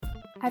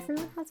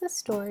Everyone has a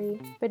story,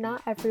 but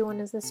not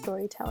everyone is a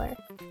storyteller.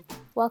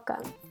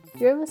 Welcome.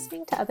 You're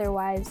listening to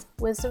Otherwise,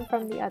 Wisdom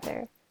from the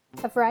Other,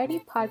 a variety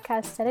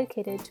podcast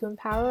dedicated to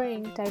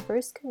empowering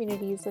diverse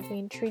communities of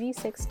Maine Treaty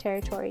 6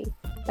 territory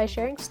by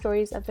sharing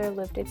stories of their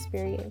lived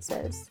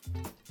experiences.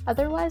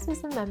 Otherwise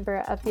is a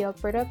member of the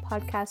Alberta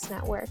Podcast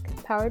Network,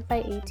 powered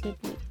by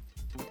ATB.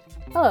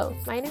 Hello,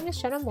 my name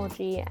is Jenna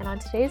Mulgee, and on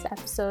today's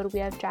episode we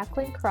have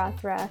Jacqueline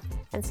Carothra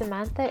and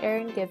Samantha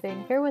Aaron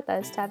Gibbon here with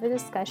us to have a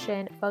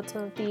discussion about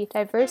some of the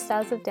diverse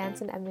styles of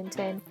dance in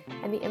Edmonton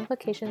and the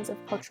implications of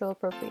cultural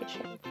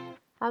appropriation.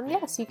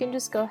 So you can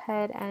just go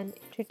ahead and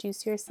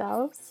introduce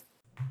yourselves.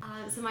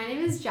 So my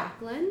name is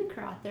Jacqueline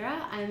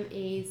Carothra. I'm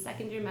a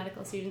second year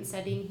medical student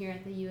studying here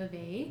at the U of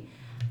A.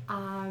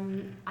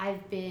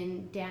 I've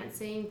been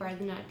dancing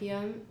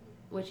Bharatanatyam,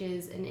 which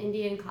is an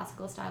Indian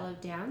classical style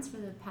of dance, for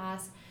the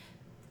past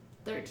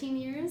 13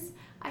 years,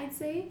 I'd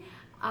say.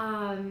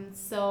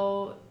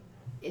 So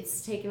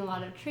it's taken a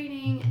lot of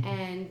training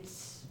and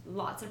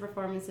lots of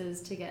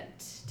performances to get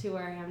to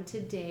where I am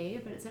today,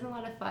 but it's been a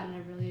lot of fun and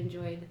I've really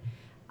enjoyed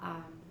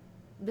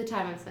the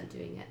time I've spent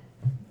doing it.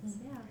 So,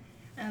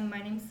 yeah.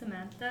 My name's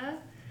Samantha.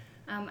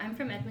 I'm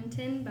from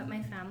Edmonton, but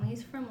my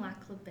family's from Lac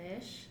La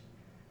Biche.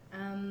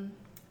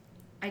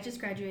 I just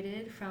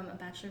graduated from a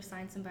Bachelor of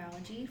Science in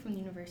Biology from the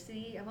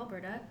University of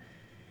Alberta,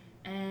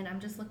 and I'm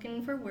just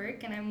looking for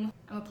work, and I'm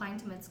applying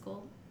to med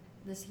school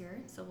this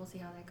year, so we'll see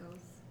how that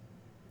goes.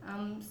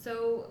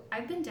 So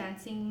I've been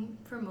dancing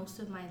for most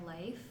of my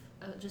life,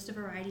 just a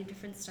variety of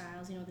different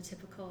styles, the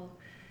typical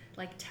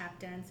like tap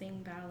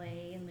dancing,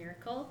 ballet, and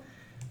lyrical.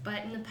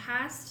 But in the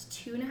past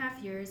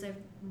 2.5 years, I've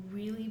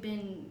really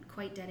been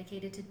quite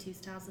dedicated to two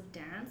styles of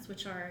dance,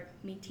 which are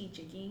Métis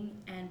jigging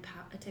and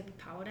a type of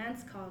pow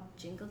dance called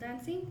jingle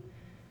dancing.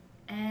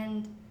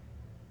 And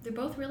they're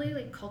both really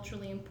like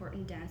culturally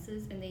important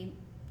dances, and they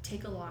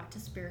take a lot to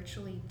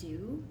spiritually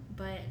do.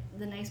 But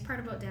the nice part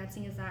about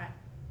dancing is that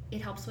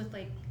it helps with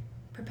like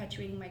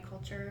perpetuating my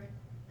culture,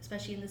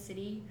 especially in the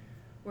city,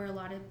 where a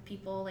lot of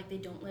people they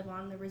don't live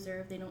on the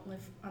reserve, they don't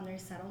live on their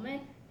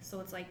settlement. So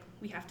it's like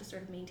we have to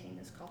sort of maintain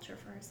this culture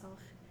for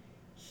ourselves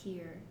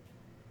here.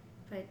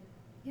 But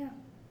yeah.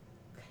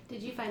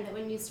 Did you find that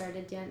when you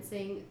started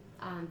dancing,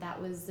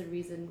 that was the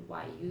reason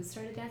why you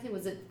started dancing?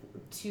 Was it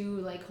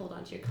to hold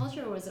on to your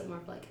culture, or was it more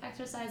for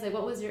exercise?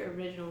 What was your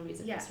original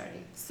reason for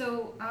starting?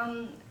 So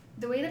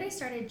the way that I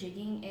started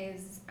jigging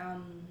is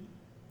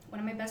one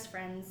of my best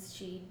friends,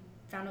 she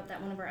found out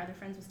that one of our other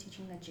friends was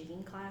teaching the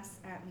jigging class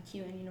at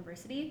MacEwan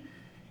University.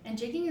 And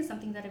jigging is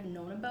something that I've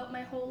known about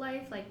my whole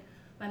life.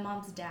 My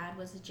mom's dad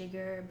was a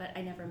jigger, but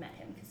I never met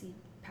him because he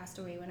passed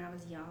away when I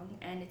was young.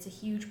 And it's a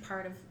huge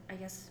part of, I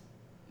guess,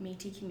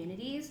 Métis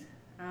communities.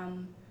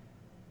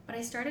 But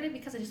I started it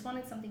because I just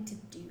wanted something to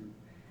do.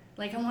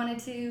 I wanted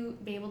to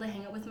be able to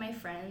hang out with my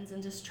friends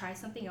and just try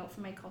something out for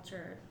my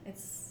culture.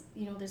 It's,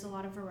 there's a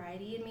lot of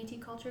variety in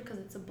Métis culture because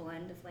it's a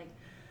blend of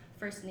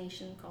First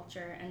Nation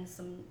culture and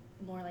some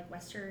more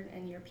Western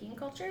and European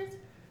cultures.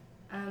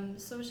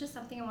 So it was just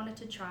something I wanted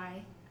to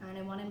try, and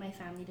I wanted my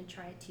family to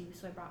try it too.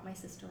 So I brought my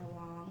sister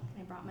along,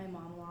 I brought my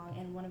mom along,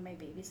 and one of my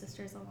baby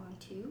sisters along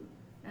too.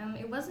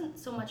 It wasn't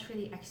so much for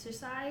the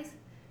exercise,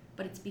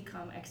 but it's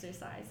become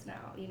exercise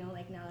now,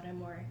 now that I'm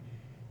more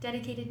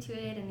dedicated to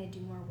it, and I do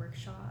more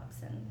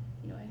workshops, and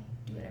I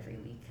do it every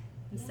week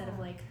instead of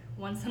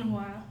once in a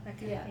while, that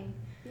kind of thing.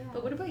 Yeah.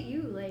 But what about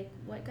you?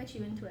 What got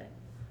you into it?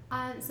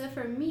 So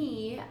for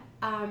me,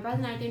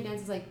 Bharatanatyam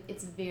dance is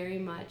it's very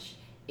much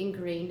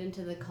ingrained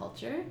into the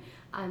culture.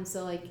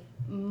 So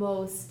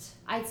most,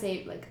 I'd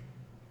say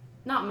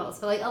not most,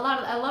 but a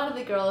lot of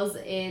the girls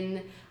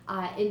in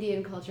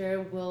Indian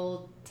culture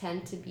will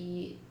tend to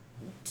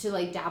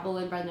dabble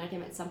in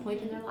Bharatanatyam at some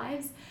point in their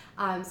lives.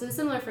 So it's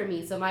similar for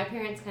me. So my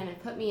parents kind of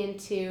put me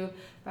into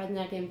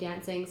Bharatanatyam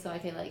dancing so I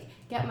could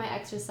get my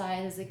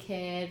exercise as a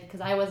kid,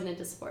 because I wasn't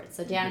into sports.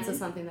 So dance was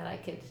something that I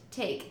could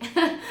take.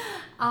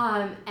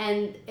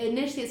 And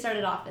initially it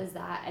started off as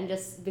that, and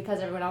just because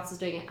everyone else was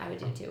doing it, I would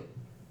do it too.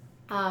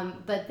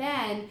 But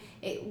then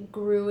it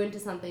grew into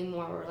something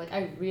more where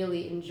I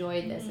really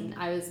enjoyed this, and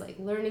I was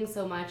learning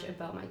so much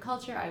about my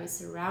culture. I was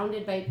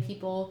surrounded by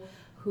people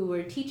who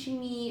were teaching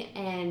me,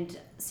 and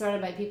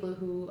surrounded by people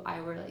who I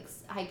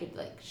could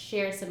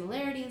share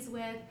similarities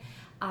with.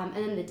 And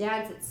then the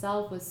dance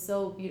itself was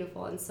so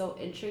beautiful and so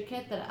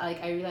intricate that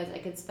I realized I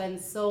could spend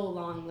so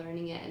long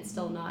learning it and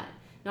still not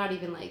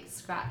even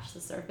scratch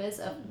the surface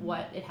of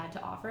what it had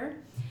to offer.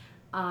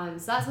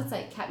 So that's what's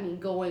kept me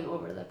going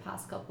over the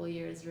past couple of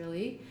years,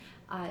 really,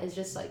 is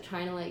just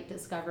trying to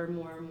discover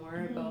more and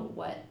more about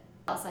what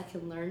else I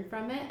can learn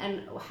from it,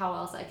 and how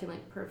else I can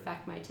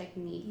perfect my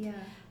technique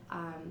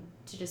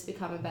to just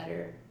become a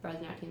better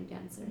Bharatanatyam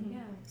dancer. Yeah.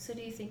 So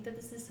do you think that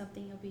this is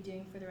something you'll be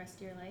doing for the rest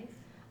of your life?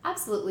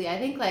 Absolutely. I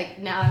think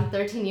now I'm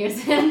 13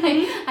 years in,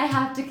 I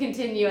have to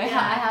continue. I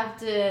have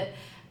to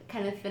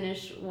kind of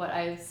finish what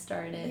I've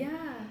started. Yeah.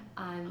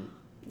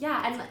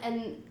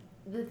 And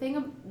the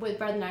thing with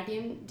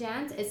Bharatanatyam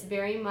dance, it's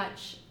very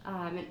much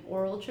an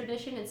oral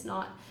tradition. There's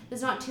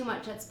not too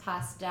much that's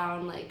passed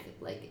down like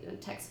in a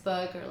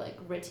textbook or like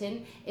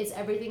written. It's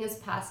everything is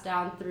passed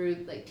down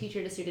through like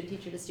teacher to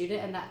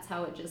student, and that's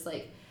how it just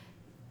like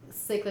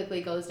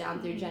cyclically goes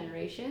down through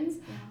generations.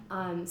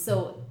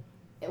 So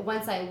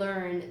once I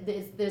learned,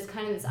 there's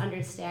kind of this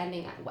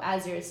understanding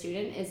as you're a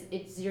student,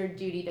 it's your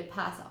duty to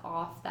pass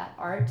off that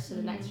art to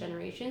the next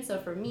generation. So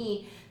for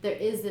me, there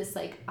is this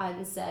like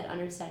unsaid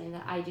understanding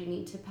that I do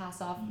need to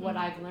pass off what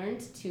I've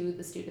learned to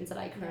the students that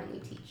I currently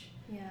teach.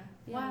 Yeah.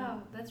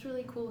 Wow, that's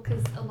really cool,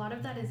 because a lot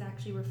of that is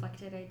actually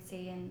reflected, I'd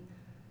say, in,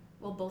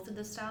 well, both of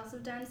the styles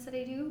of dance that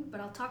I do, but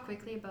I'll talk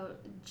quickly about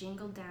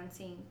jingle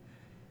dancing,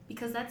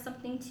 because that's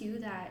something too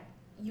that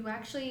you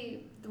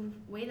actually, the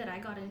way that I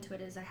got into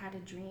it is I had a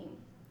dream,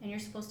 and you're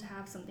supposed to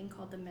have something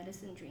called the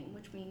medicine dream,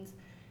 which means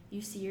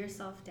you see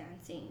yourself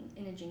dancing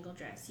in a jingle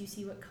dress, you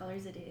see what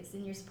colors it is,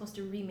 and you're supposed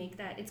to remake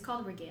that. It's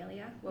called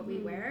regalia, what we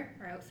wear,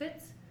 our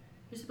outfits.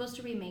 You're supposed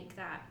to remake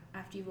that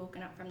after you've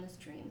woken up from this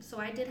dream. So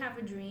I did have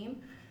a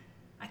dream.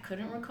 I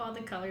couldn't recall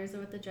the colors or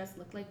what the dress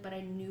looked like, but I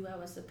knew I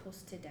was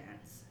supposed to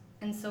dance.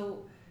 And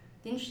so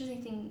the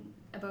interesting thing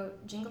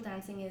about jingle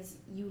dancing is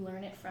you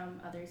learn it from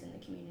others in the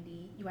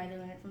community. You either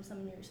learn it from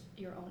someone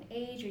your own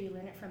age, or you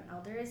learn it from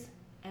elders,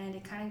 and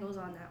it kind of goes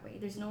on that way.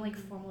 There's no like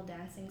formal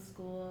dancing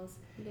schools.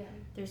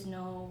 There's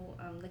no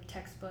like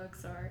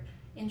textbooks or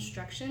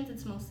instructions.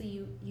 It's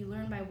mostly you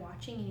learn by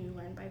watching, and you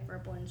learn by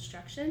verbal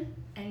instruction,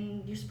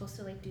 and you're supposed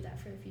to like do that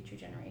for the future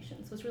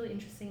generations. So it's really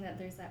interesting that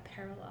there's that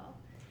parallel.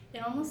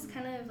 It almost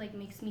kind of like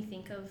makes me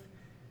think of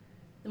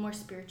the more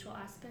spiritual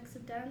aspects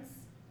of dance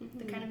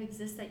that kind of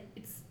exist, that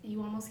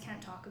you almost can't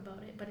talk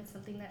about it, but it's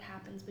something that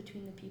happens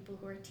between the people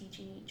who are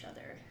teaching each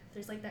other.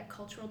 There's like that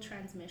cultural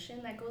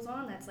transmission that goes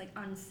on that's like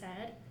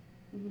unsaid,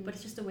 but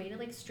it's just a way to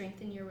like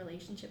strengthen your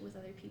relationship with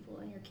other people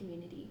in your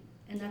community.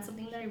 And that's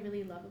something that I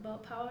really love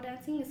about powwow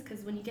dancing, is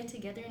because when you get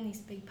together in these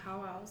big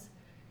powwows,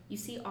 you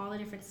see all the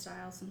different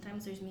styles.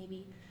 Sometimes there's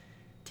maybe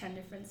 10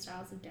 different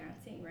styles of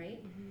dancing, right?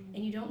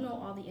 And you don't know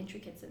all the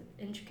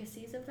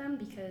intricacies of them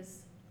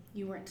because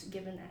you weren't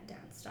given that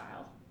dance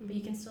style, but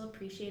you can still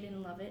appreciate it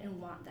and love it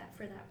and want that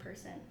for that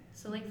person.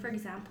 So like, for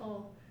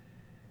example,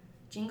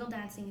 jingle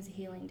dancing is a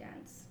healing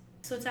dance.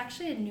 So it's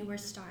actually a newer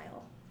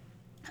style.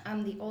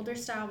 The older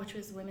style, which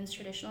was women's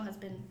traditional, has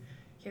been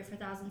here for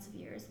thousands of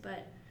years,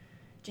 but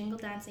jingle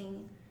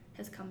dancing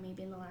has come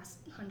maybe in the last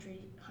 100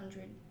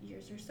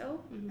 years or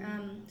so.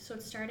 So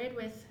it started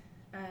with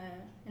an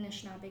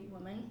Anishinaabe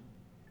woman.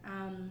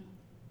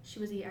 She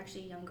was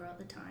actually a young girl at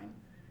the time,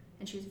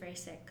 and she was very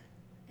sick.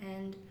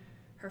 And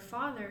her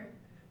father,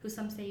 who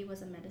some say he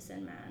was a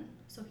medicine man,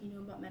 so he knew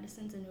about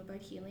medicines and knew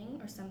about healing,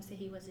 or some say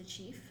he was a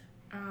chief,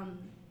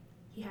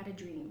 he had a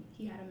dream.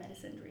 He had a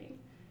medicine dream.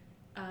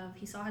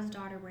 He saw his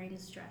daughter wearing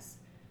this dress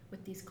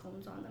with these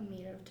cones on them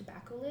made out of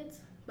tobacco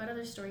lids, but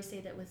other stories say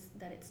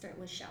that it started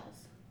with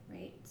shells,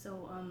 right?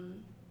 So,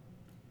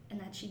 and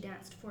that she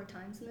danced 4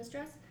 times in this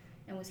dress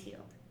and was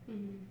healed.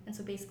 And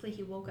so basically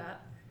he woke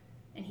up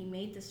and he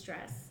made this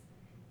dress,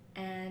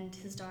 and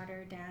his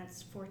daughter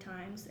danced 4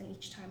 times, and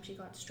each time she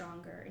got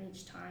stronger, and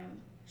each time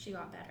she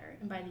got better,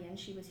 and by the end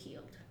she was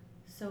healed.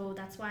 So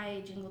that's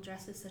why jingle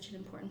dress is such an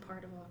important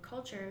part of our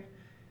culture,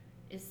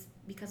 is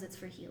because it's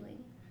for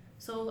healing.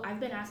 So I've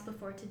been asked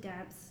before to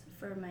dance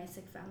for my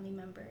sick family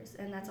members,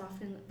 and that's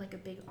often like a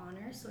big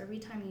honor. So every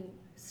time you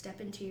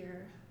step into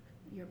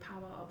your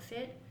powwow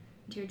outfit,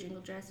 into your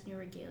jingle dress and your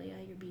regalia,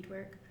 your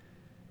beadwork,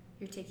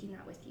 you're taking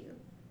that with you.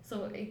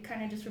 So it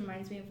kind of just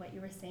reminds me of what you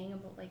were saying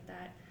about like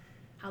that,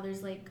 how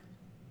there's like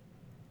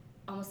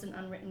almost an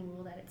unwritten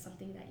rule that it's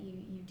something that you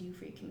do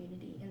for your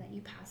community and that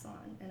you pass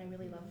on. And I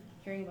really love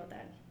hearing about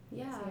that.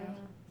 Yeah.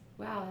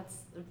 Wow, that's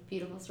a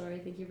beautiful story.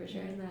 Thank you for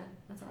sharing that.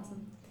 That's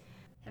awesome.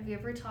 Have you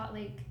ever taught,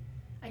 like,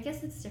 I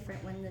guess it's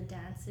different when the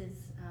dance is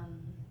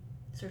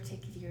sort of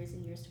takes years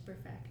and years to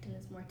perfect and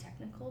is more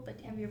technical, but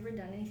have you ever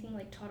done anything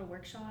like taught a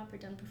workshop or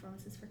done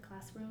performances for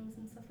classrooms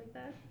and stuff like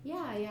that?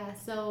 Yeah.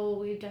 So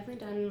we've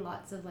definitely done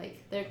lots of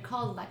like, they're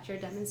called lecture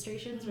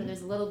demonstrations, where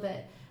there's a little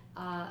bit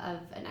of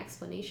an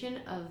explanation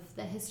of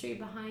the history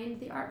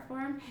behind the art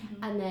form,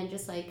 and then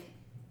just like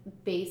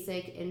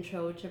basic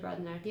intro to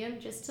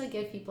Bharatanatyam, just to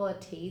give people a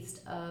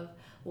taste of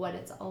what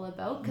it's all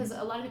about. Because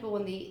a lot of people,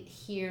 when they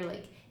hear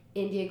like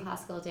Indian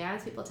classical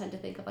dance, people tend to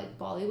think of like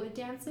Bollywood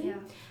dancing.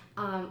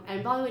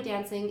 And Bollywood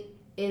dancing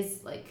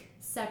is like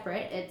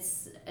separate.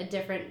 It's a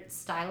different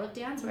style of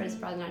dance, whereas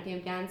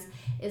Bharatanatyam dance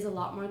is a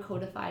lot more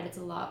codified.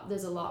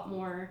 There's a lot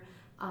more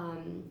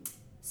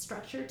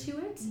structure to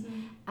it,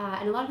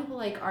 and a lot of people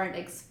like aren't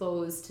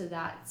exposed to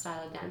that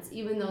style of dance,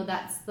 even though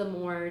that's the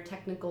more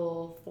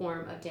technical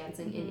form of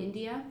dancing in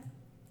India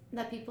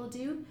that people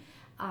do.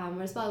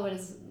 Whereas Bollywood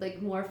is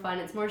like more fun.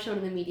 It's more shown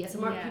in the media, so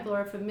more people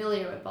are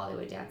familiar with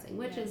Bollywood dancing,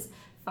 which is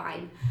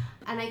fine.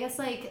 And I guess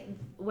like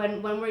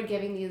when we're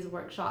giving these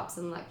workshops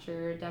and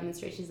lecture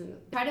demonstrations, and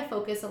try to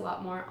focus a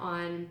lot more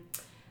on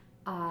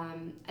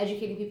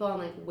educating people on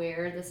like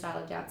where the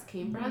style of dance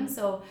came from.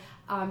 So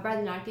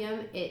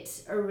Bharatanatyam,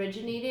 it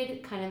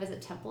originated kind of as a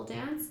temple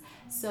dance.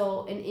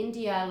 So in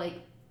India,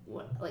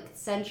 like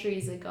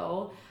centuries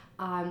ago,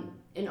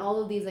 in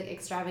all of these like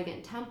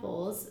extravagant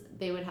temples,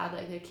 they would have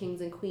like their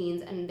kings and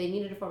queens, and they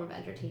needed a form of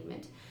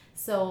entertainment.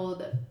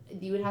 So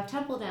you would have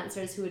temple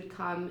dancers who would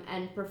come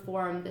and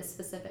perform this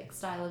specific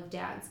style of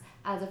dance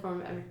as a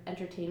form of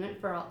entertainment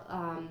for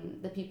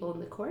the people in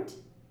the court.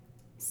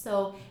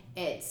 So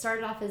it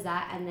started off as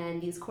that, and then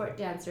these court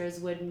dancers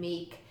would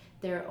make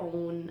their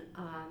own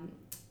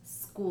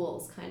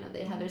schools, kind of.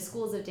 They'd have their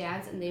schools of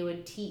dance, and they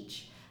would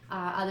teach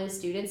other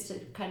students to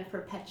kind of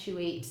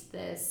perpetuate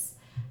this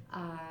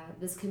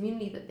this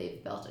community that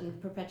they've built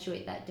and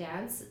perpetuate that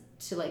dance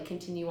to like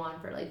continue on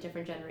for like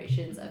different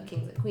generations of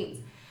kings and queens.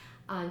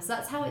 So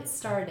that's how it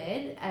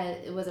started.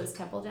 It was as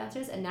temple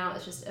dancers, and now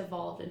it's just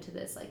evolved into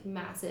this like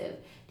massive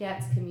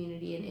dance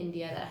community in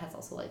India that has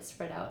also like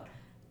spread out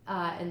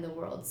in the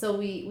world. So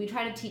we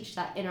try to teach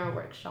that in our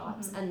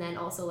workshops, and then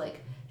also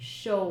like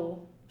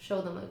show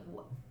them like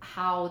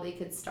how they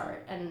could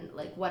start and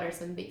like what are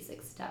some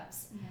basic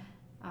steps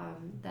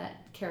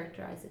that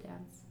characterize a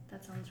dance.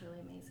 That sounds really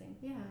amazing.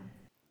 Yeah.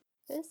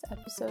 This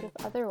episode of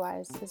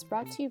Otherwise is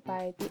brought to you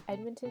by the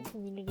Edmonton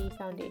Community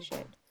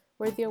Foundation,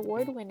 where the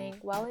award-winning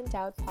Well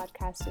Endowed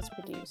podcast is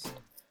produced.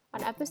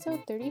 On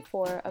episode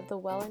 34 of the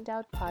Well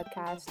Endowed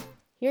podcast,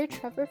 hear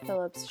Trevor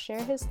Phillips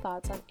share his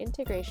thoughts on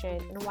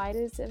integration and why it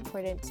is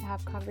important to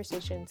have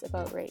conversations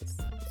about race.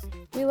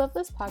 We love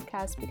this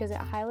podcast because it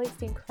highlights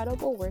the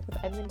incredible work of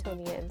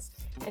Edmontonians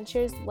and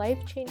shares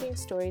life-changing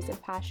stories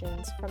and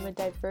passions from a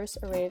diverse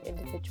array of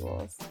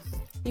individuals.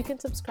 You can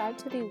subscribe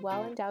to the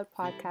Well Endowed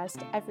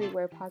podcast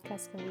everywhere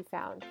podcasts can be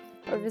found,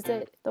 or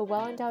visit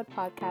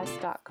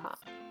thewellendowedpodcast.com.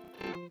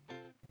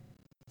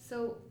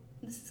 So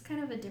this is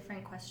kind of a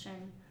different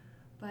question,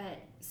 but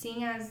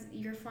seeing as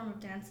your form of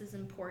dance is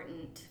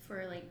important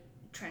for like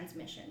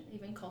transmission,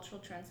 even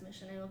cultural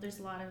transmission, I know there's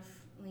a lot of,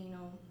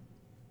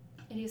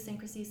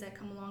 idiosyncrasies that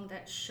come along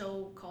that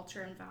show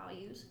culture and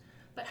values.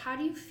 But how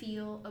do you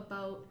feel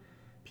about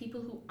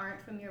people who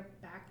aren't from your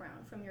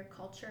background, from your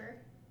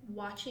culture,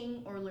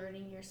 watching or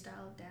learning your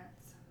style of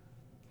dance?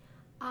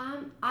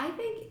 I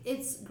think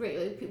it's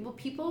great. Like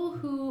people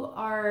who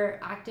are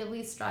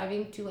actively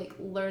striving to like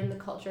learn the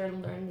culture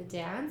and learn the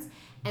dance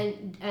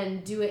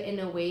and do it in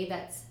a way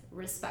that's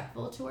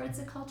respectful towards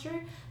the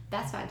culture,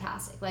 that's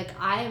fantastic. Like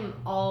I'm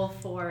all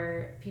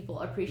for people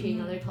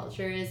appreciating other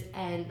cultures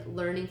and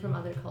learning from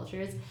other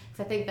cultures,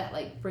 because I think that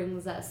like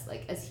brings us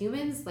like as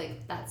humans,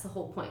 like that's the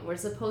whole point. We're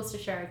supposed to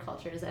share our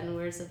cultures, and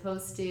we're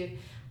supposed to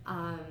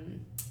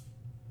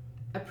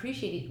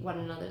appreciate one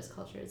another's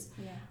cultures.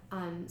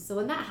 So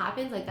when that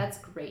happens, like that's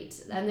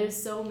great. And there's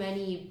so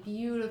many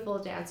beautiful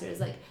dancers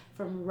like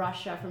from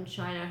Russia, from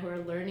China, who are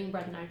learning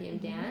Bharatanatyam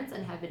dance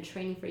and have been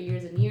training for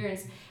years and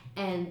years,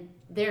 and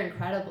they're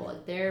incredible.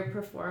 Like they're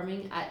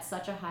performing at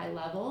such a high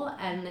level,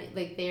 and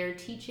like they're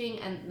teaching,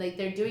 and like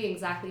they're doing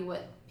exactly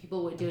what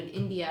people would do in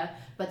India,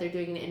 but they're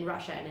doing it in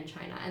Russia and in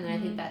China, and I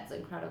think that's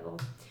incredible.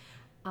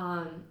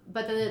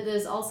 But then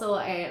there's also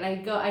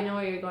I know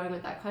where you're going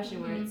with that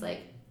question, where it's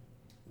like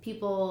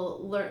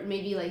people learn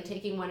maybe like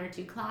taking one or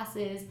two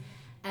classes,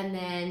 and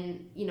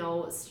then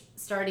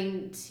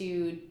starting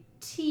to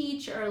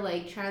teach or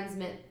like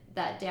transmit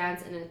that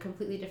dance in a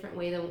completely different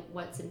way than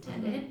what's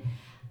intended.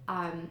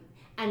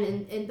 And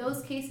in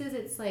those cases,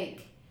 it's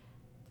like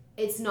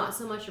it's not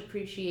so much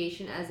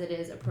appreciation as it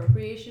is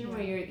appropriation,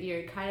 where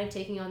you're kind of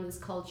taking on this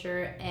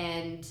culture,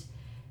 and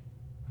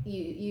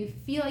you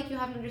feel like you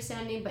have an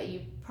understanding, but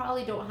you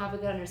probably don't have a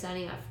good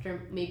understanding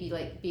after maybe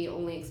like being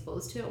only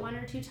exposed to it one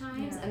or two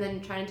times, and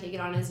then trying to take it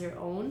on as your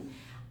own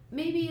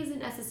maybe isn't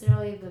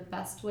necessarily the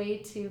best way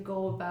to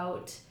go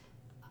about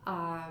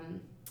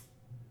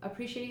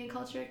appreciating a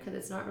culture, because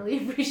it's not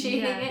really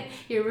appreciating it.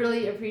 You're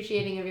really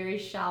appreciating a very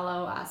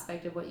shallow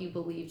aspect of what you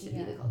believe to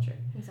be the culture.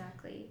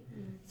 Exactly.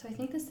 So I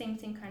think the same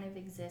thing kind of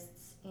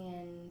exists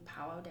in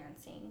powwow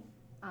dancing,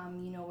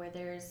 where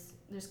there's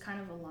kind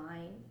of a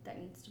line that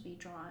needs to be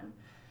drawn.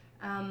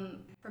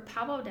 For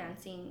powwow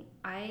dancing,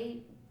 I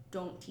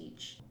don't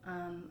teach.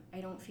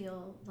 I don't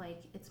feel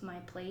like it's my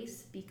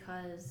place,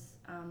 because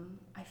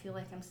I feel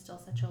like I'm still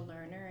such a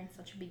learner and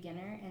such a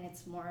beginner, and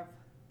it's more of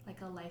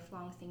like a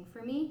lifelong thing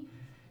for me.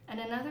 And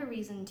another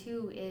reason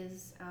too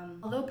is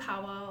although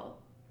powwow,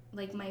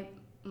 like my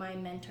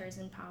mentors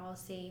in powwow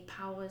say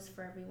powwow is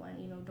for everyone,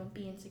 don't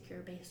be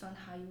insecure based on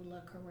how you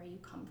look or where you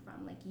come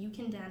from. Like you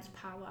can dance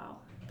powwow,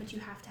 but you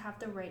have to have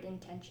the right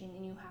intention,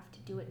 and you have to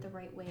do it the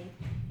right way,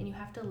 and you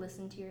have to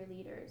listen to your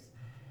leaders,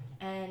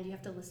 and you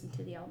have to listen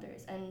to the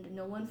elders. And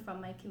no one from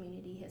my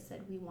community has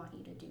said we want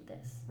you to do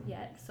this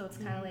yet. So it's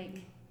kind of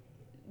like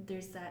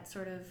there's that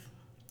sort of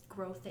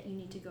growth that you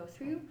need to go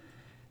through.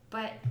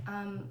 But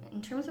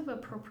in terms of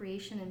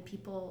appropriation and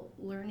people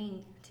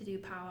learning to do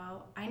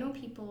powwow, I know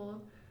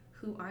people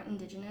who aren't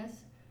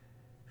Indigenous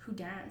who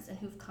dance and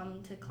who've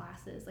come to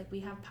classes. Like we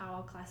have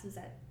powwow classes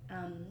at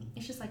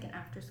it's just like an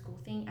after school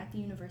thing at the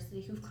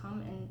university, who've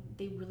come and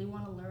they really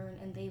want to learn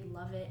and they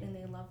love it and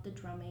they love the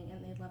drumming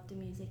and they love the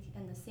music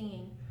and the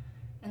singing,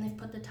 and they've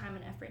put the time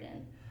and effort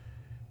in.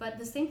 But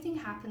the same thing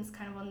happens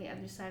kind of on the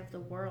other side of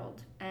the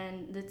world,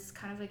 and it's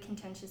kind of a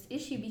contentious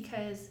issue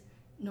because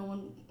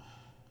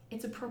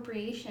it's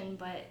appropriation,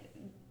 but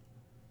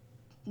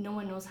no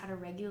one knows how to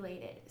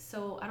regulate it.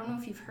 So I don't know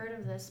if you've heard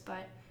of this,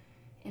 but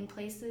in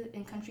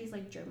countries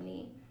like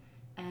Germany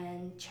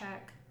and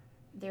Czech,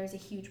 there's a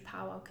huge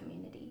powwow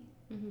community.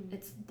 Mm-hmm.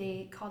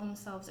 They call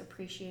themselves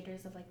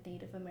appreciators of like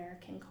Native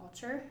American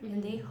culture, mm-hmm.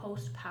 and they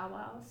host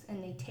powwows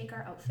and they take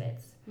our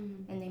outfits,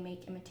 mm-hmm. and they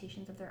make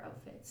imitations of their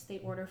outfits. They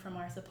order from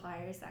our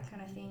suppliers, that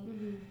kind of thing.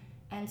 Mm-hmm.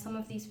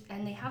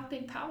 And they have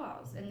big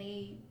powwows and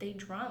they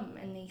drum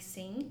and they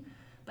sing,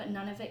 but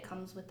none of it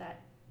comes with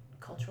that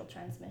cultural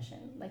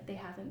transmission. Like they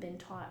haven't been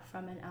taught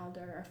from an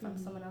elder or from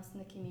mm-hmm. someone else in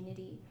the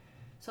community.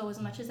 So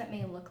as much as it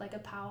may look like a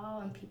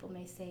powwow and people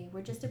may say,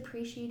 we're just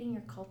appreciating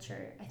your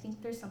culture, I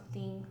think there's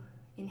something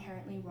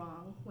inherently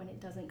wrong when it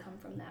doesn't come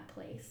from that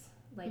place,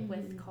 like mm-hmm.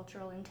 with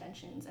cultural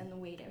intentions and the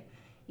way to,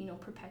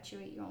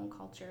 perpetuate your own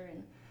culture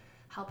and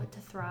help it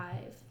to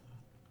thrive.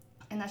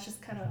 And that's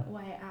just kind of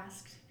why I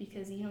asked,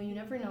 because, you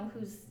never know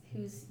who's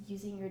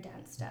using your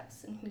dance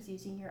steps and who's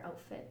using your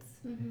outfits.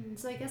 Mm-hmm.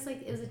 So I guess,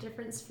 like, is a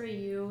difference for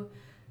you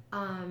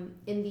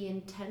in the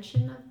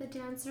intention of the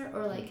dancer,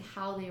 or like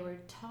how they were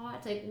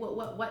taught? Like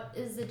what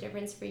is the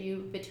difference for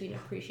you between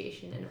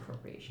appreciation and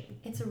appropriation?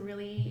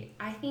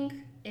 I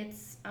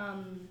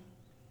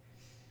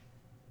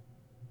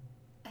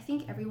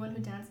think everyone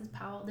who dances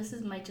powwow,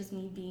 might just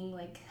me being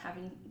like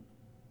having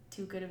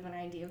too good of an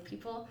idea of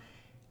people.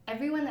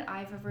 Everyone that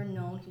I've ever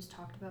known who's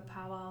talked about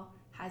powwow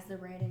has the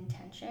right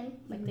intention,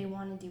 like mm-hmm. they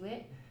want to do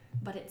it,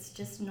 but it's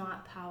just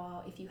not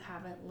powwow if you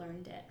haven't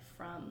learned it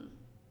from,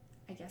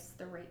 I guess,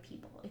 the right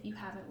people. If you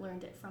haven't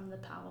learned it from the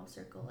powwow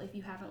circle, if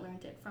you haven't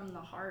learned it from the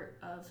heart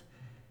of,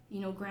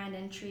 grand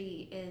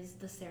entry is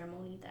the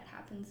ceremony that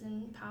happens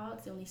in powwow.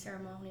 It's the only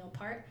ceremonial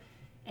part.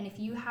 And if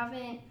you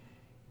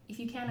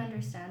can't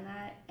understand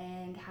that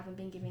and haven't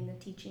been given the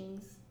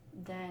teachings,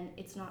 then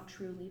it's not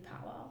truly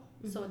powwow.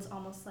 Mm-hmm. So it's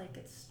almost like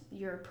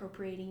you're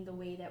appropriating the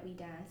way that we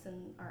dance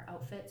and our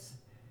outfits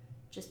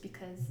just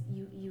because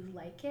you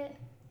like it.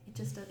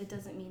 It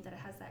doesn't mean that it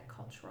has that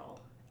cultural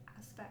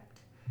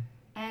aspect.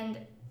 And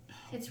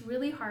it's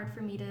really hard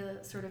for me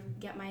to sort of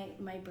get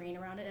my brain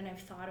around it, and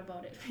I've thought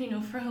about it,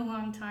 for a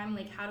long time.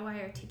 Like, how do I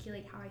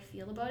articulate how I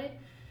feel about it?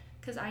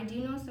 Because I do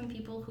know some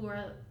people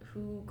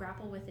who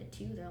grapple with it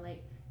too. They're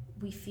like,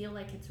 we feel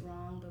like it's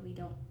wrong, but we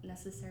don't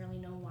necessarily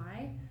know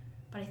why.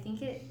 But I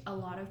think a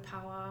lot of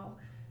powwow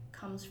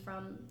comes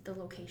from the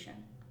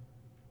location,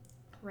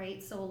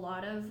 right? So a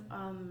lot of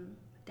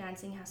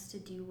dancing has to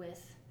do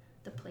with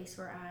the place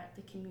we're at,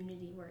 the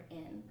community we're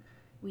in.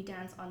 We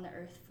dance on the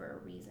earth for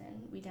a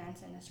reason. We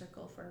dance in a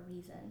circle for a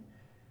reason.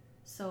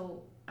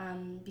 So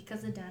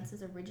because the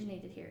dances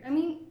originated here, I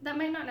mean, that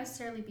might not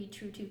necessarily be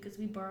true too, because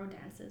we borrow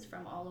dances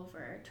from all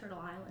over Turtle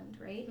Island,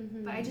 right?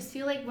 Mm-hmm. But I just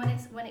feel like when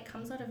it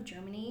comes out of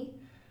Germany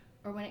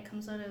or when it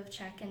comes out of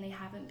Czech and it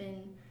hasn't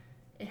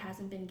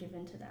been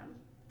given to them.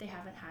 They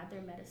haven't had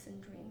their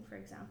medicine dream, for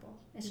example.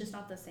 It's mm-hmm. just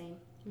not the same.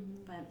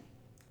 Mm-hmm.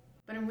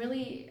 But I'm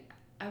really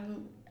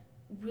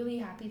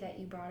happy that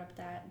you brought up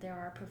that there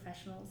are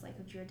professionals like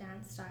of your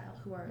dance style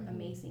who are mm-hmm.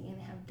 amazing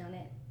and have done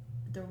it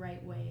the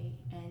right way,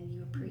 and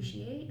you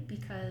appreciate mm-hmm.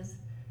 because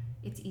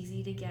it's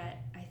easy to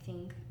get, I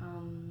think,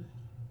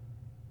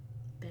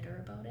 bitter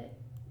about it.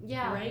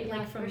 Yeah. Right? Yeah,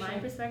 like from my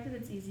perspective,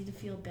 it's easy to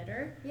feel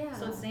bitter. Yeah.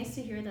 So it's nice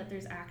to hear that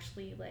there's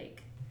actually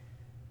like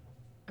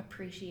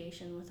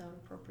appreciation without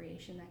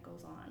appropriation that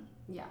goes on.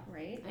 Yeah.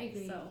 Right? I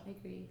agree.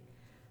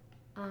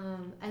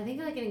 I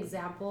think like an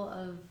example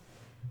of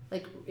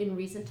like in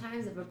recent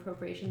times of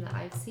appropriation that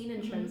I've seen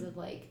in mm-hmm. terms of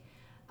like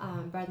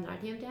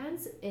Bharatanatyam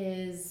dance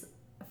is,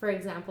 for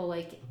example,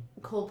 like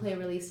Coldplay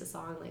released a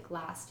song like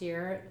last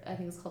year, I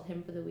think it's called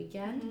Hymn for the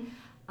Weekend,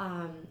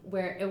 mm-hmm.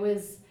 Where it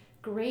was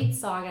great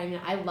song. I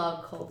mean, I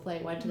love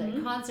Coldplay, went to their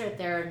mm-hmm. concert,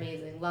 they're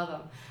amazing, love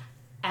them.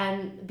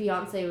 And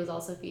Beyonce was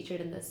also featured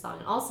in this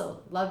song.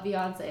 Also, love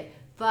Beyonce.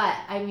 But,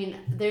 I mean,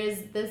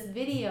 there's this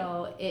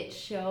video, it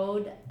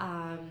showed,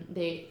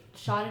 they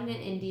shot it in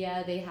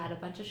India. They had a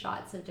bunch of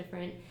shots of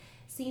different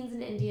scenes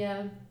in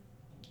India.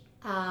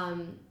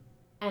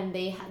 And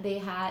they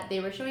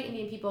were showing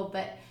Indian people,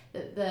 but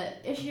the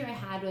issue I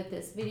had with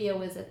this video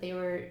was that they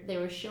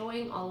were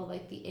showing all of,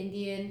 like, the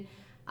Indian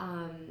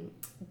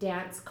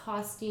dance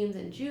costumes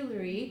and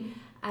jewelry. Mm-hmm.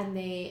 And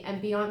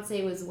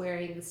Beyonce was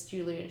wearing this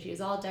jewelry, and she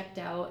was all decked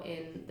out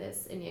in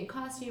this Indian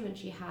costume, and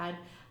she had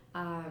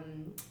a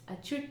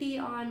chutney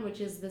on,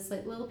 which is this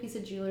like little piece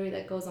of jewelry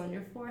that goes on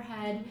your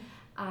forehead.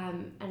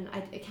 And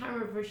I can't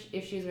remember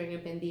if she was wearing a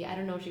bindi. I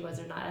don't know if she was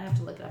or not. I'd have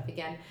to look it up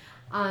again.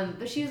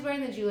 But she was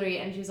wearing the jewelry,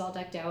 and she was all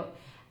decked out.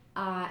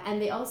 And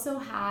they also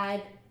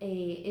had a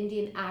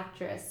Indian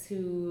actress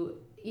who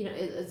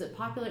is a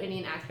popular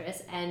Indian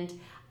actress, and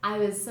I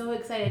was so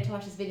excited to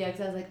watch this video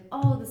because I was like,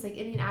 oh, this like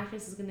Indian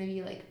actress is gonna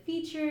be like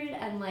featured,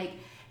 and like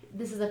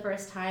this is the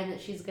first time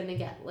that she's gonna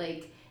get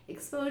like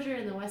exposure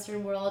in the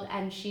Western world,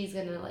 and she's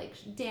gonna like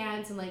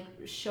dance and like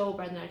show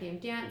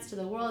Bharatanatyam dance to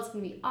the world. It's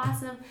gonna be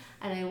awesome.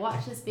 And I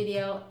watched this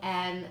video,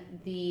 and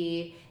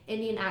the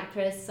Indian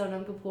actress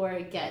Sonam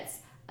Kapoor gets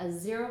a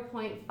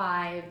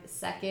 0.5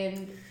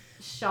 second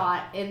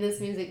shot in this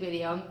music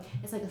video.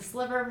 It's like a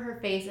sliver of her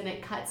face, and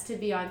it cuts to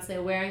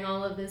Beyonce wearing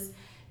all of this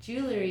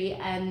jewelry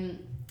and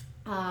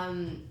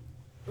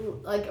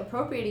like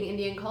appropriating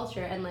Indian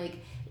culture and like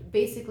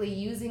basically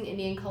using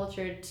Indian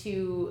culture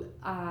to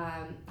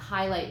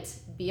highlight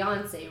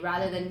Beyonce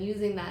rather than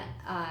using that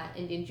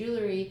Indian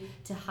jewelry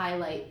to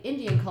highlight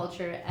Indian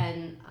culture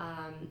and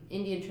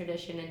Indian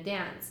tradition and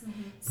dance.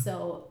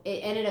 So it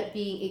ended up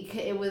being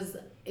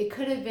it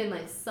could have been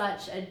like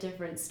such a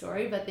different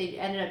story, but they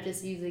ended up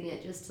just using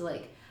it just to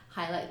like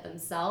highlight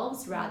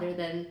themselves rather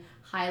than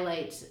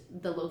highlight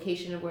the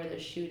location of where they're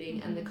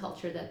shooting and the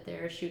culture that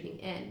they're shooting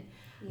in.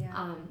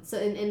 Yeah. So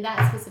in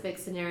that specific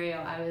scenario,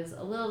 I was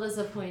a little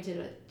disappointed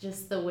with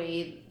just the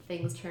way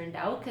things turned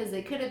out, because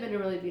it could have been a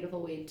really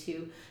beautiful way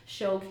to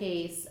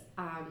showcase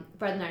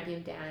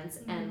Bharatanatyam dance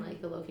and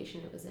like the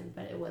location it was in,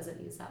 but it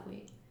wasn't used that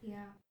way.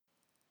 Yeah.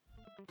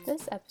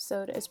 This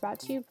episode is brought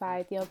to you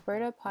by the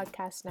Alberta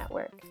Podcast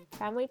Network,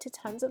 family to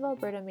tons of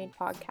Alberta-made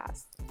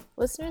podcasts.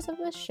 Listeners of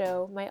this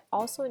show might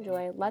also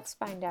enjoy Let's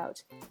Find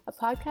Out, a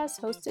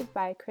podcast hosted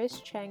by Chris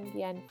Cheng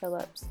Yen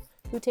Phillips,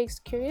 who takes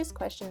curious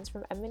questions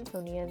from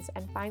Edmontonians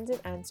and finds an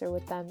answer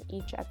with them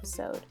each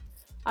episode.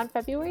 On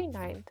February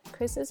 9th,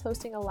 Chris is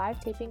hosting a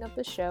live taping of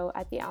the show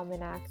at the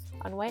Almanac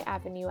on White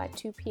Avenue at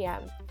 2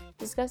 p.m.,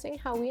 discussing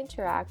how we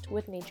interact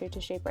with nature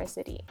to shape our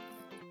city.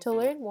 To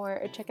learn more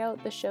or check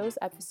out the show's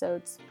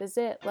episodes,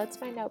 visit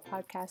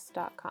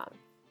letsfindoutpodcast.com.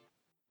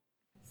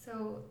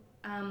 So,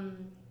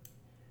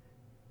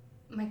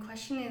 my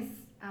question is,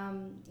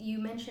 you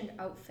mentioned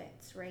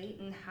outfits, right?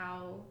 And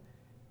how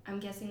I'm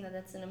guessing that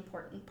that's an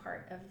important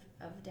part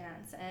of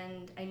dance.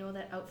 And I know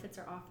that outfits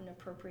are often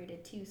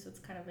appropriated too, so it's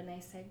kind of a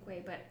nice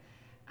segue. But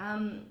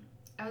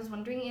I was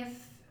wondering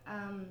if,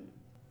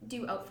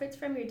 do outfits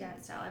from your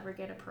dance style ever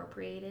get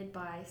appropriated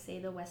by, say,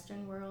 the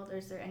Western world? Or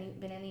is there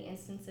been any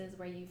instances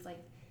where you've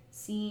like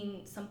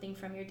seen something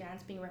from your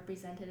dance being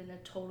represented in a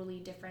totally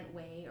different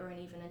way, or in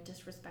even a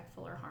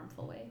disrespectful or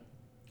harmful way?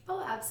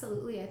 Oh,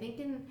 absolutely. I think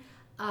in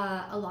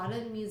a lot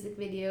of music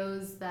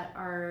videos that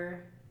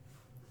are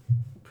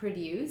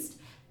produced,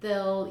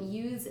 they'll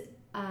use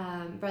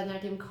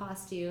Bharatanatyam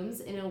costumes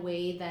in a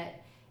way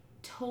that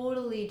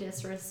totally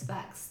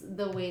disrespects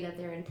the way that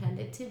they're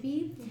intended to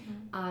be.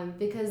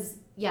 Because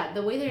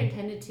the way they're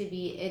intended to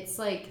be, it's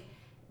like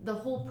the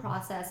whole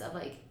process of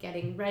like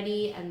getting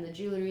ready and the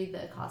jewelry,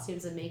 the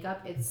costumes and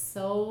makeup, it's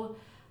so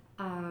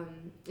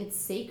it's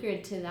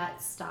sacred to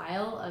that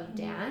style of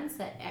dance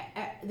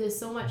that there's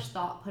so much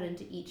thought put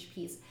into each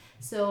piece.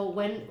 So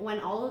when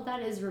all of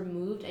that is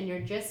removed and you're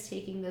just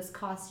taking this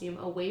costume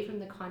away from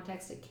the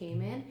context it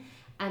came in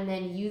and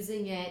then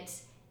using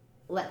it,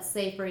 let's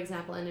say for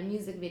example in a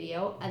music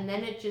video, and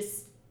then it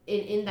just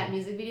in that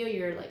music video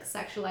you're like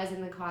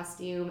sexualizing the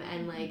costume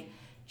and like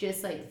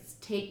just like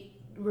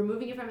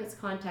removing it from its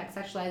context,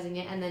 sexualizing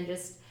it, and then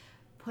just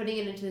putting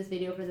it into this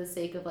video for the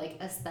sake of like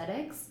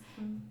aesthetics,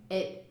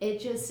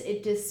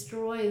 it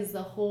destroys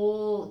the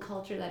whole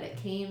culture that it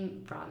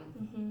came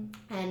from.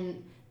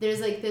 And there's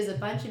a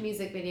bunch of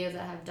music videos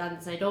that have done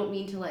this, and I don't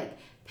mean to like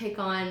pick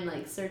on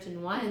like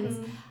certain ones,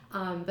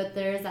 but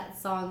there's that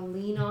song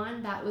Lean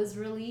On that was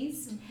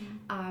released,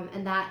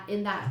 and that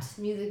in that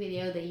music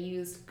video they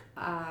used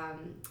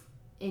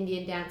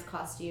Indian dance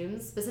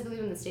costumes, specifically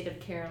from the state of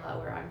Kerala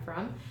where I'm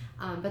from,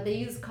 but they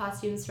used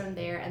costumes from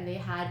there, and they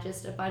had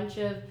just a bunch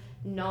of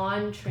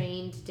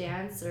non-trained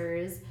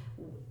dancers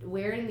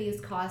wearing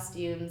these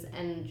costumes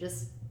and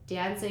just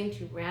dancing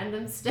to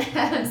random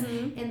steps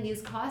in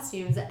these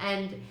costumes,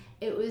 and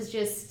it was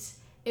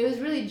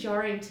really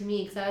jarring to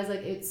me because I was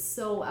like, it's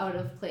so out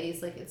of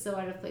place, like it's so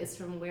out of place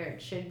from where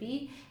it should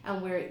be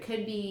and where it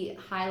could be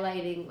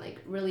highlighting like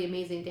really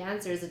amazing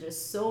dancers, and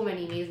there's so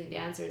many amazing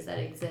dancers that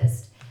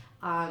exist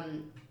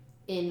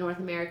in North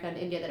America and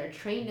India that are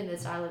trained in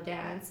this style of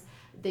dance.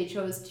 They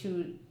chose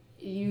to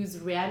use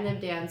random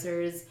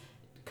dancers,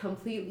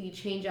 completely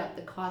change up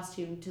the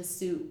costume to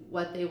suit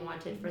what they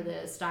wanted for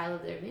the style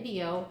of their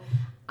video,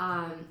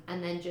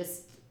 and then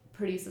just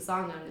produce a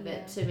song out of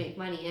it to make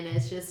money. And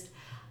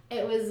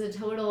it was a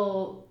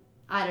total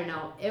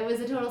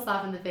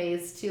slap in the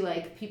face to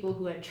like people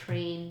who had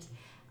trained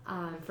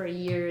for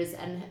years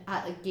and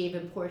gave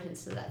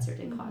importance to that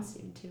certain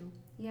costume too.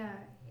 Yeah,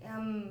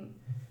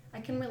 I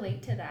can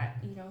relate to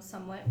that,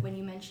 somewhat when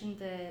you mentioned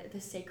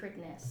the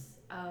sacredness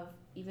of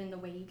even the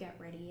way you get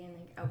ready and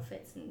like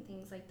outfits and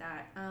things like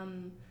that.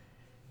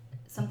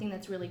 Something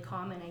that's really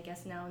common, I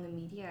guess, now in the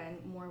media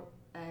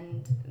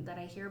and that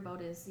I hear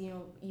about is,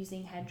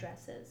 using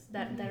headdresses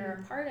that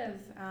are a part of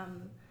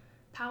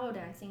powwow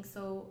dancing.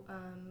 So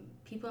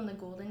people in the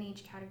golden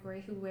age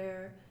category who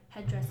wear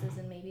headdresses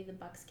and maybe the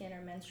buckskin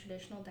or men's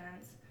traditional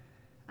dance,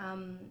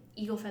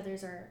 eagle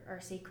feathers are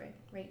sacred,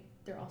 right?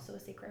 They're also a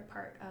sacred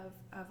part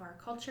of our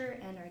culture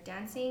and our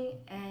dancing.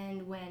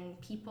 And when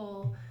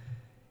people,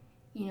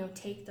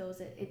 take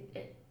those,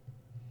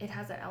 it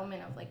has that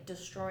element of like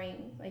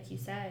destroying, like you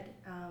said,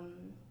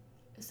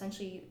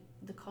 essentially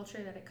the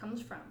culture that it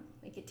comes from.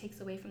 Like it takes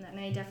away from that, and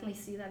I definitely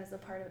see that as a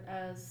part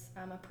of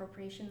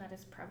appropriation that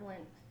is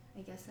prevalent,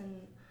 I guess,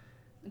 in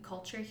the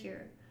culture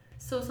here.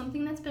 So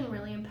something that's been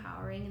really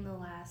empowering in the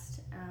last,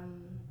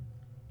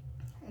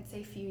 I'd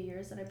say, few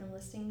years that I've been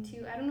listening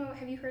to. I don't know.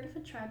 Have you heard of a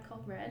tribe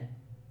called Red?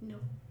 No.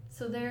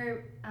 So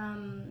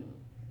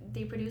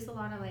they produce a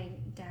lot of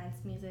like dance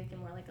music and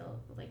more like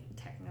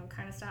techno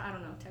kind of style. I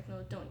don't know,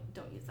 techno.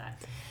 Don't use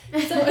that.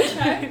 So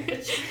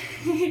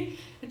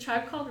a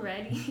tribe called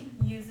Red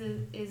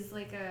is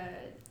like a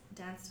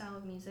dance style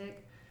of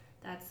music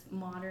that's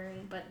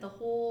modern, but the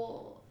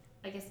whole,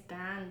 I guess,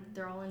 band,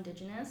 they're all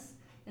indigenous,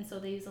 and so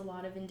they use a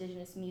lot of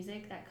indigenous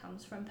music that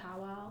comes from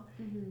powwow.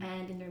 Mm-hmm.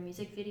 And in their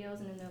music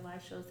videos and in their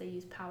live shows they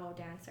use powwow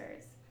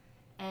dancers.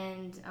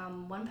 And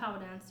one powwow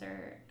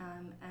dancer,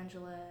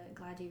 Angela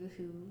Gladu,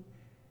 who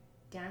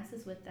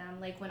dances with them,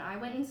 like when I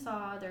went and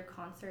saw their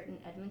concert in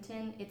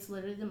Edmonton, it's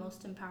literally the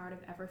most empowered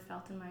I've ever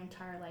felt in my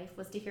entire life,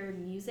 was to hear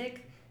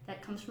music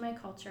that comes from my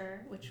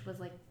culture, which was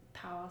like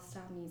powwow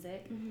style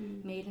music,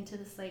 Mm-hmm. made into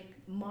this like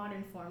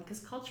modern form, because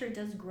culture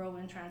does grow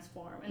and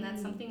transform, and that's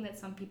Mm-hmm. something that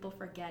some people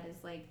forget,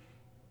 is like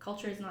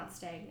culture is not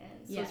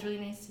stagnant. So Yeah. it's really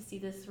nice to see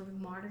this sort of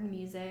modern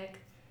music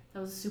that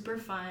was super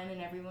fun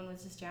and everyone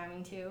was just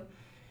jamming to,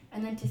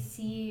 and then to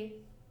see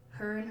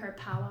her in her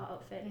powwow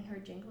outfit and her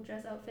jingle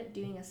dress outfit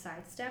doing a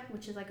sidestep,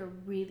 which is like a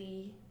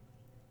really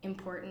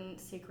important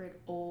sacred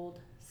old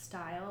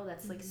style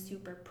that's like Mm-hmm.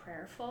 super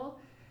prayerful,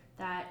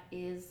 that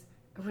is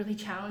a really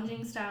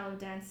challenging style of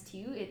dance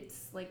too.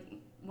 It's like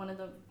one of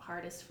the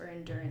hardest for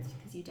endurance,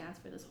 because you dance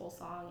for this whole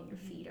song and your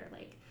feet are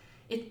like,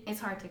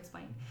 it's hard to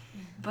explain.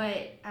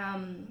 But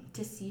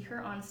to see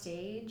her on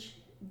stage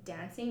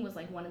dancing was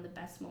like one of the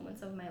best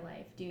moments of my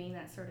life, doing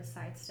that sort of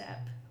sidestep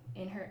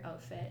in her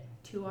outfit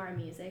to our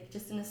music,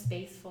 just in a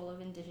space full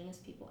of indigenous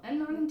people and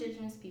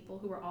non-indigenous people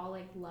who were all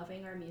like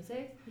loving our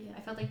music. Yeah.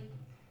 I felt like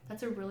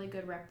that's a really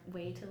good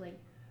way to like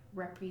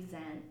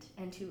represent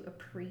and to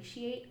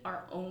appreciate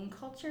our own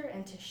culture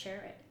and to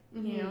share it.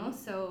 Mm-hmm.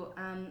 So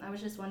I was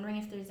just wondering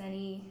if there's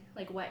any,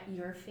 like, what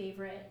your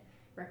favorite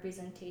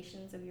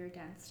representations of your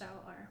dance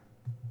style are.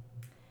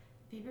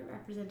 Favorite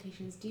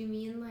representations? Do you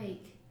mean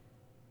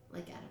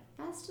like at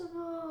a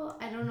festival?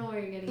 I don't know where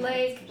you're getting at.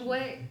 Like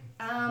what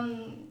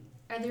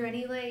are there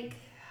any like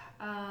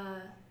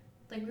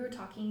we were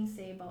talking,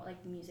 say, about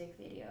like music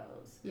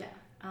videos. Yeah.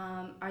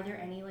 Are there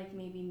any like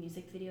maybe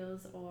music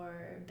videos or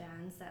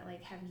bands that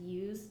like have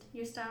used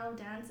your style of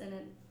dance in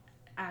an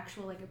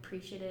actual like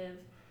appreciative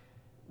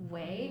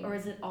way, or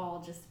has it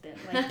all just been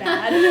like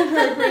bad and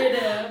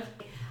inappropriative?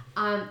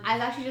 I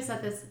was actually just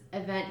at this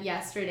event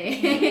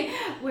yesterday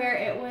where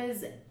it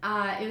was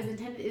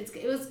intended.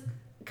 It was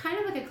kind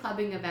of like a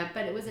clubbing event,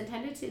 but it was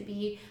intended to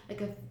be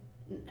like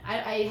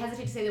I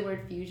hesitate to say the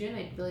word fusion.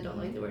 I really don't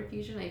like the word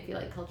fusion. I feel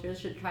like cultures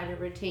should try to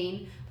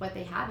retain what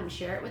they have and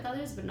share it with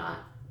others, but not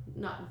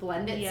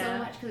blend it so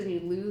much, because you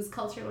lose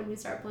culture when you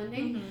start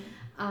blending.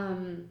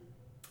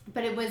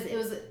 But it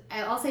was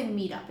I'll say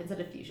meetup instead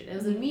of fusion. It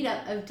was a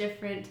meetup of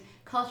different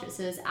cultures.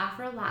 So it was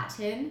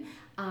Afro-Latin,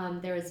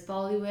 there was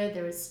Bollywood,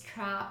 there was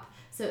trap.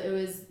 So it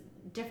was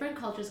different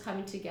cultures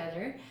coming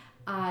together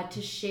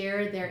to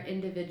share their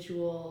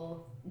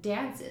individual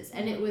dances,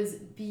 and it was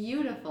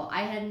beautiful.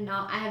 I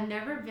have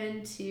never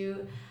been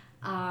to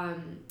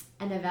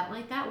an event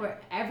like that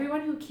where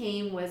everyone who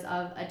came was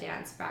of a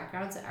dance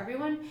background, so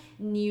everyone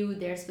knew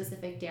their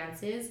specific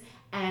dances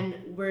and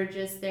were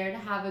just there to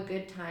have a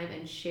good time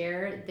and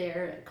share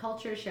their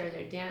culture, share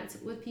their dance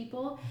with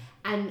people.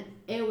 And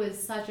it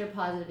was such a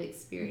positive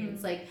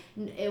experience. Like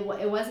it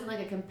wasn't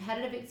like a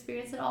competitive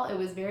experience at all. It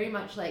was very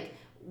much like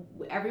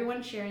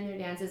everyone sharing their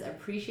dances,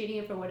 appreciating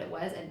it for what it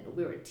was, and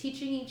we were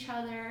teaching each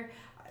other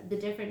the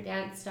different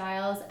dance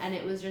styles, and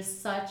it was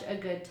just such a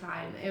good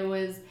time.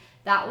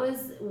 That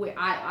was where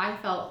I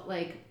felt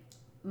like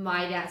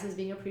my dance was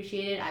being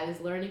appreciated. I was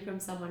learning from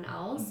someone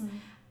else,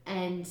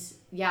 and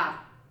yeah,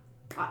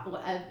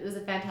 it was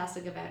a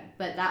fantastic event.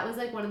 But that was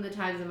like one of the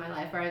times in my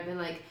life where I've been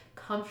like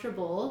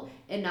comfortable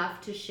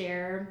enough to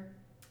share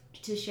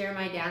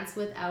my dance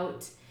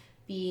without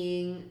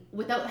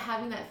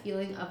having that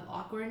feeling of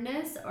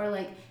awkwardness, or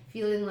like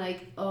feeling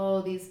like,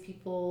 oh, these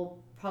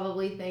people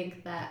probably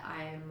think that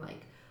I'm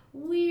like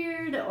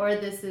weird, or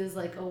this is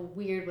like a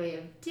weird way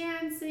of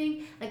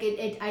dancing. Like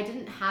I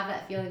didn't have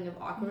that feeling of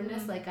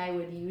awkwardness like I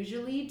would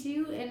usually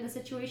do in a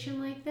situation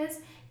like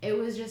this. It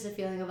was just a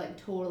feeling of like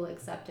total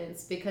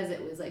acceptance, because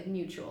it was like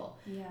mutual.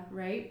 Yeah.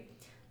 Right?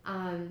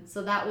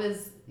 So that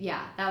was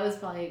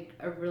probably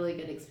a really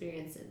good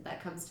experience that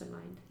comes to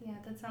mind. Yeah,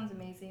 that sounds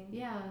amazing.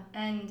 Yeah.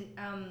 And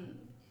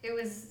it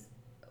was,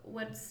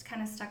 what's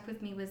kind of stuck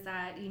with me was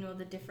that,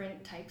 the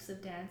different types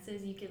of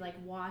dances you could like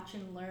watch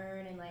and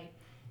learn, and like,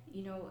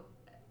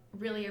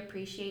 really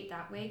appreciate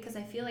that way, because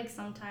I feel like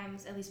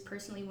sometimes, at least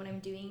personally, when I'm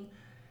doing,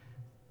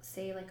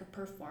 say, like a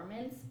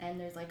performance and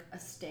there's like a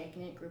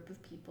stagnant group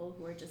of people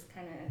who are just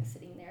kind of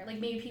sitting there, like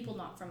maybe people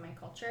not from my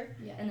culture,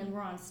 and then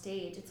we're on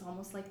stage, it's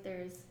almost like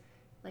there's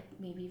like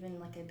maybe even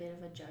like a bit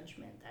of a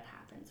judgment that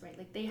happens, right?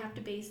 Like they have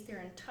to base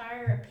their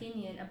entire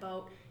opinion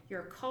about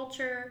your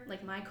culture,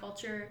 like my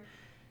culture,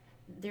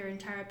 their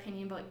entire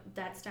opinion about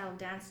that style of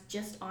dance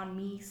just on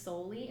me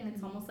solely, and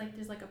it's almost like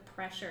there's like a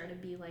pressure to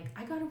be like,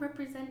 I gotta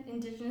represent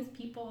Indigenous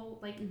people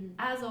like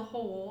as a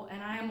whole,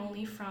 and I am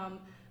only from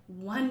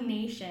one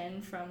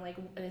nation from like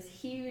this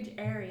huge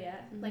area,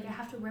 like I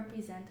have to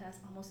represent us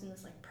almost in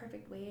this like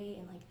perfect way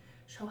and like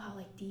show how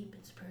like deep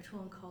and spiritual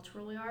and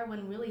cultural we are,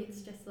 when really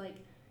it's just like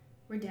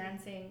we're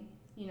dancing,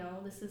 you know,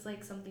 this is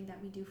like something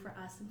that we do for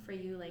us and for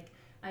you. Like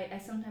I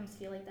sometimes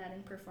feel like that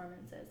in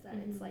performances, that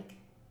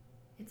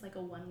it's like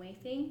a one-way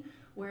thing,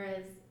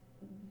 whereas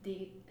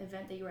the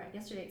event that you were at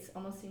yesterday, it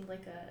almost seemed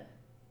like a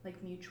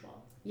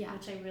mutual,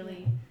 which I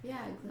really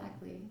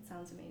exactly, it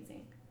sounds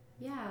amazing.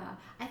 Yeah,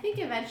 I think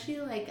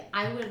eventually, like,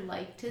 I would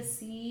like to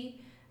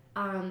see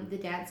the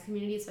dance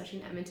community, especially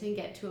in Edmonton,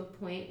 get to a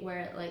point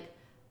where, like,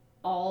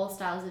 all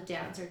styles of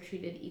dance are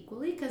treated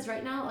equally. Because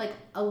right now, like,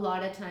 a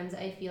lot of times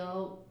I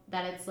feel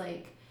that it's,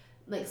 like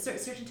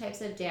certain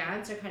types of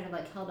dance are kind of,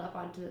 like, held up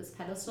onto this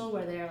pedestal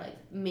where they're,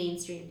 like,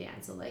 mainstream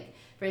dance. So, like,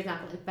 for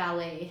example, like,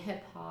 ballet,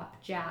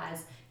 hip-hop,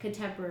 jazz,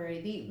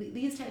 contemporary,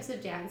 these types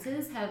of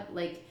dances have,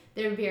 like,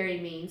 they're very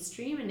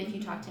mainstream, and if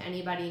you talk to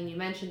anybody and you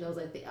mention those,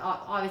 like, they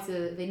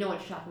obviously they know what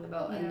you're talking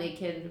about, and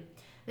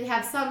they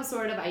have some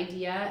sort of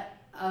idea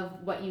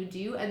of what you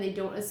do, and they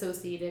don't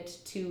associate it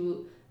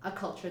to a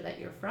culture that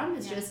you're from.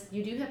 It's just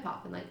you do hip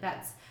hop, and like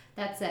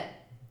that's it.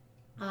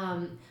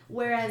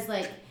 Whereas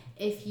like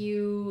if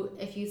you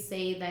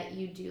say that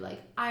you do like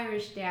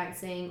Irish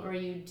dancing, or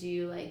you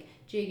do like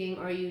jigging,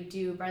 or you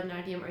do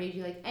Bharatanatyam, or you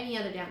do like any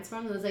other dance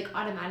form, there's like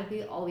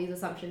automatically all these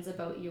assumptions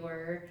about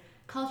your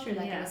culture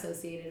that get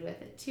associated with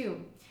it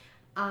too.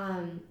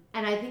 And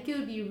I think it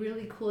would be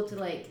really cool to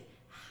like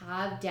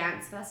have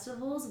dance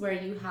festivals where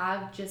you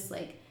have just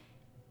like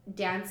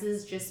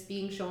dances just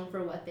being shown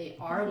for what they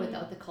are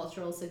without the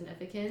cultural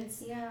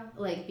significance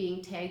like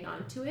being tagged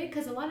onto it,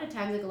 because a lot of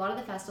times, like a lot of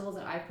the festivals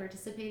that I've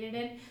participated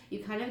in, you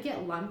kind of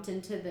get lumped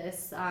into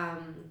this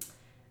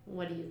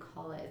what do you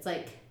call it,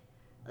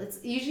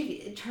 it's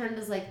usually termed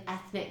as like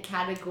ethnic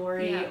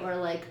category or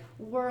like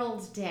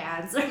world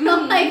dance or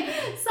like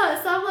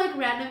some like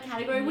random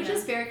category, which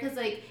is fair, because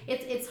like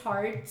it's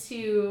hard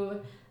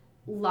to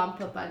lump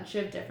a bunch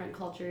of different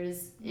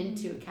cultures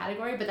into a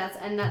category, but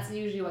that's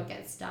usually what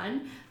gets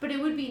done. But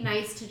it would be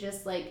nice to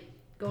just like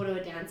go to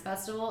a dance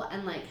festival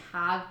and like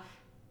have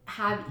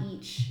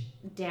each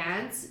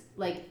dance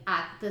like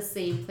at the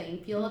same playing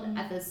field,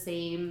 at the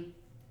same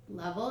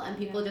level, and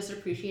people just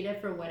appreciate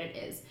it for what it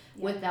is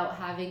without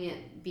having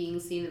it being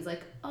seen as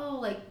like, oh,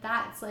 like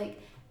that's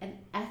like an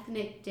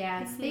ethnic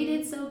dance, they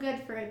did so good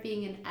for it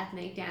being an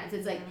ethnic dance.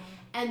 It's like,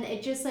 and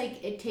it just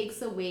like it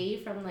takes away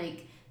from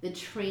like the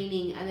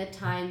training and the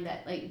time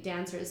that like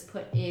dancers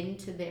put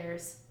into their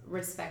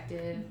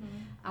respective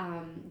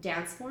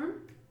dance form.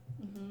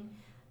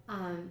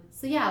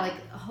 So yeah,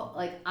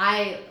 like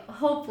I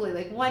hopefully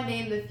like one day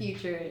in the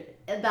future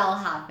that'll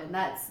happen.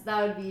 That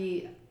would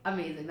be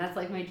amazing. That's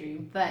like my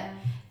dream, but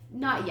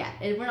not yet.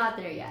 We're not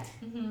there yet.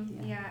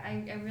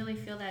 I really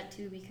feel that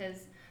too,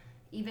 because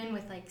even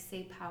with like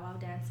say powwow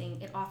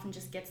dancing, it often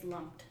just gets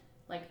lumped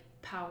like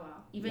powwow,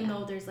 even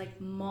though there's like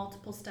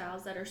multiple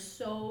styles that are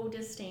so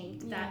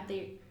distinct that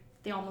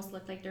they almost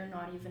look like they're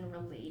not even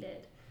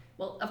related.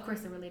 Well, of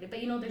course they're related,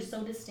 but you know, they're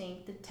so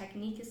distinct, the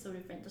technique is so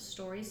different, the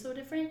story is so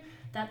different,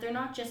 that they're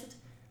not just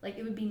like,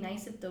 it would be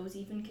nice if those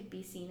even could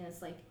be seen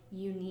as like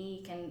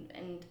unique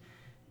and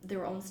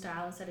their own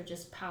style instead of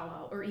just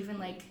powwow, or even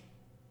like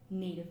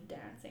native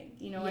dancing,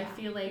 you know. I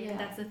feel like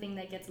that's the thing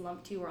that gets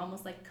lumped to, or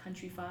almost like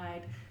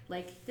countrified,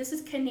 like this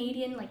is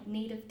Canadian like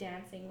native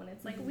dancing, when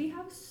it's like we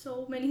have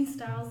so many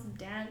styles of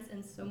dance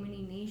and so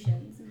many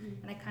nations,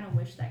 and I kind of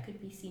wish that could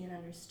be seen and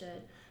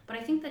understood. But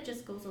I think that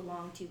just goes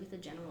along too with the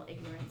general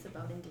ignorance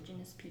about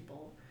Indigenous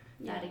people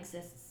that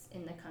exists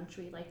in the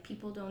country. Like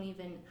people don't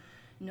even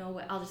know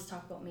what, I'll just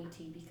talk about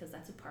Métis because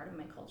that's a part of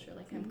my culture,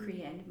 like I'm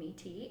Cree and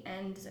Métis,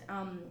 and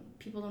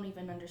people don't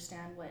even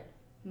understand what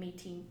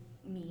Métis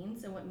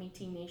means and what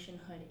Métis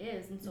nationhood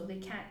is, and so they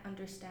can't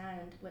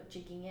understand what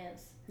jigging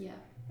is.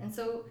 And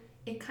so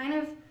it kind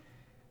of,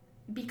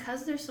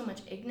 because there's so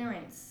much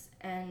ignorance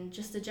and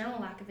just a general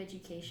lack of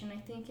education, I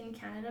think, in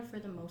Canada for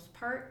the most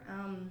part,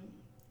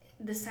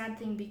 the sad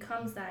thing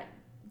becomes that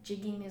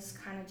jigging is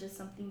kind of just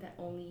something that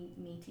only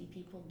Métis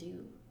people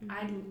do.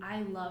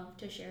 I love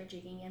to share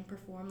jigging and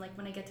perform, like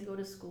when I get to go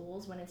to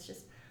schools, when it's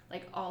just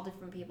like all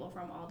different people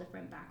from all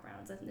different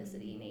backgrounds,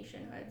 ethnicity,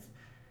 nationhoods.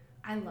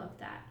 I love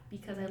that,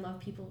 because I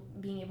love people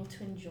being able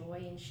to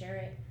enjoy and share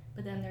it,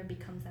 but then there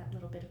becomes that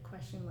little bit of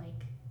question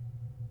like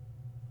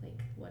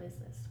what is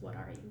this? What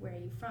are you? Where are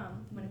you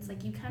from? When it's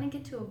like you kind of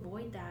get to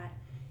avoid that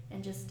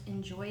and just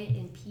enjoy it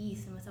in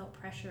peace and without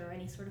pressure or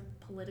any sort of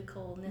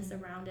politicalness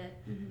around it,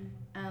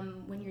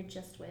 when you're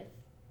just with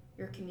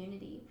your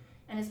community.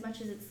 And as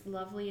much as it's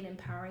lovely and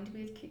empowering to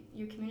be with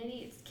your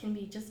community, it can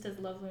be just as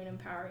lovely and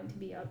empowering to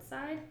be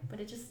outside, but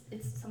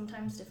it's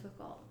sometimes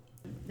difficult.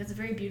 That's a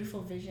very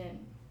beautiful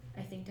vision,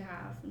 I think, to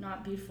have.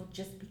 Not beautiful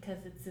just because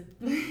it's a,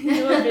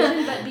 a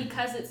vision, but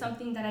because it's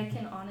something that I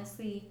can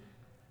honestly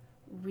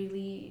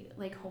really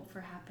hope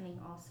for happening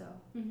also.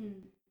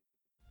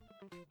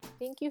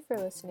 Thank you for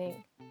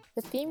listening.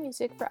 The theme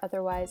music for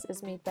Otherwise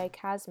is made by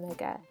Kaz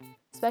Mega.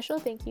 Special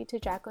thank you to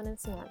Jacqueline and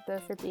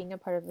Samantha for being a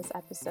part of this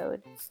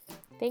episode.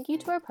 Thank you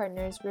to our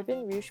partners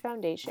Ribbon Rouge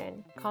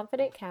Foundation,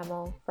 Confident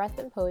Camel, Breath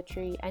and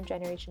Poetry, and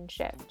Generation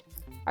Shift.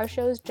 Our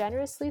show is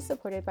generously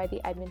supported by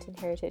the Edmonton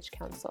Heritage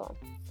Council.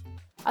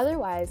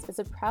 Otherwise is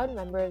a proud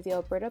member of the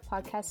Alberta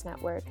Podcast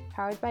Network,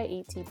 powered by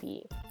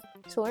ATB.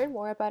 To learn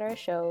more about our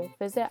show,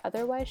 visit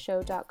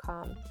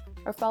otherwiseshow.com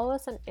or follow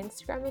us on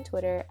Instagram and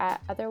Twitter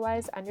at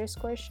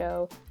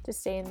otherwise_show to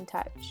stay in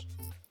touch.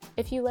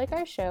 If you like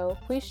our show,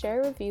 please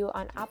share a review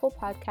on Apple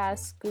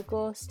Podcasts,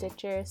 Google,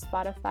 Stitcher,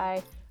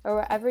 Spotify, or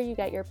wherever you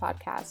get your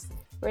podcasts.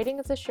 Rating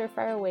is a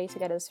surefire way to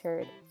get us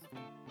heard.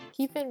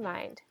 Keep in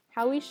mind,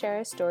 how we share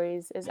our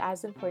stories is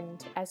as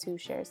important as who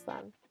shares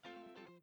them.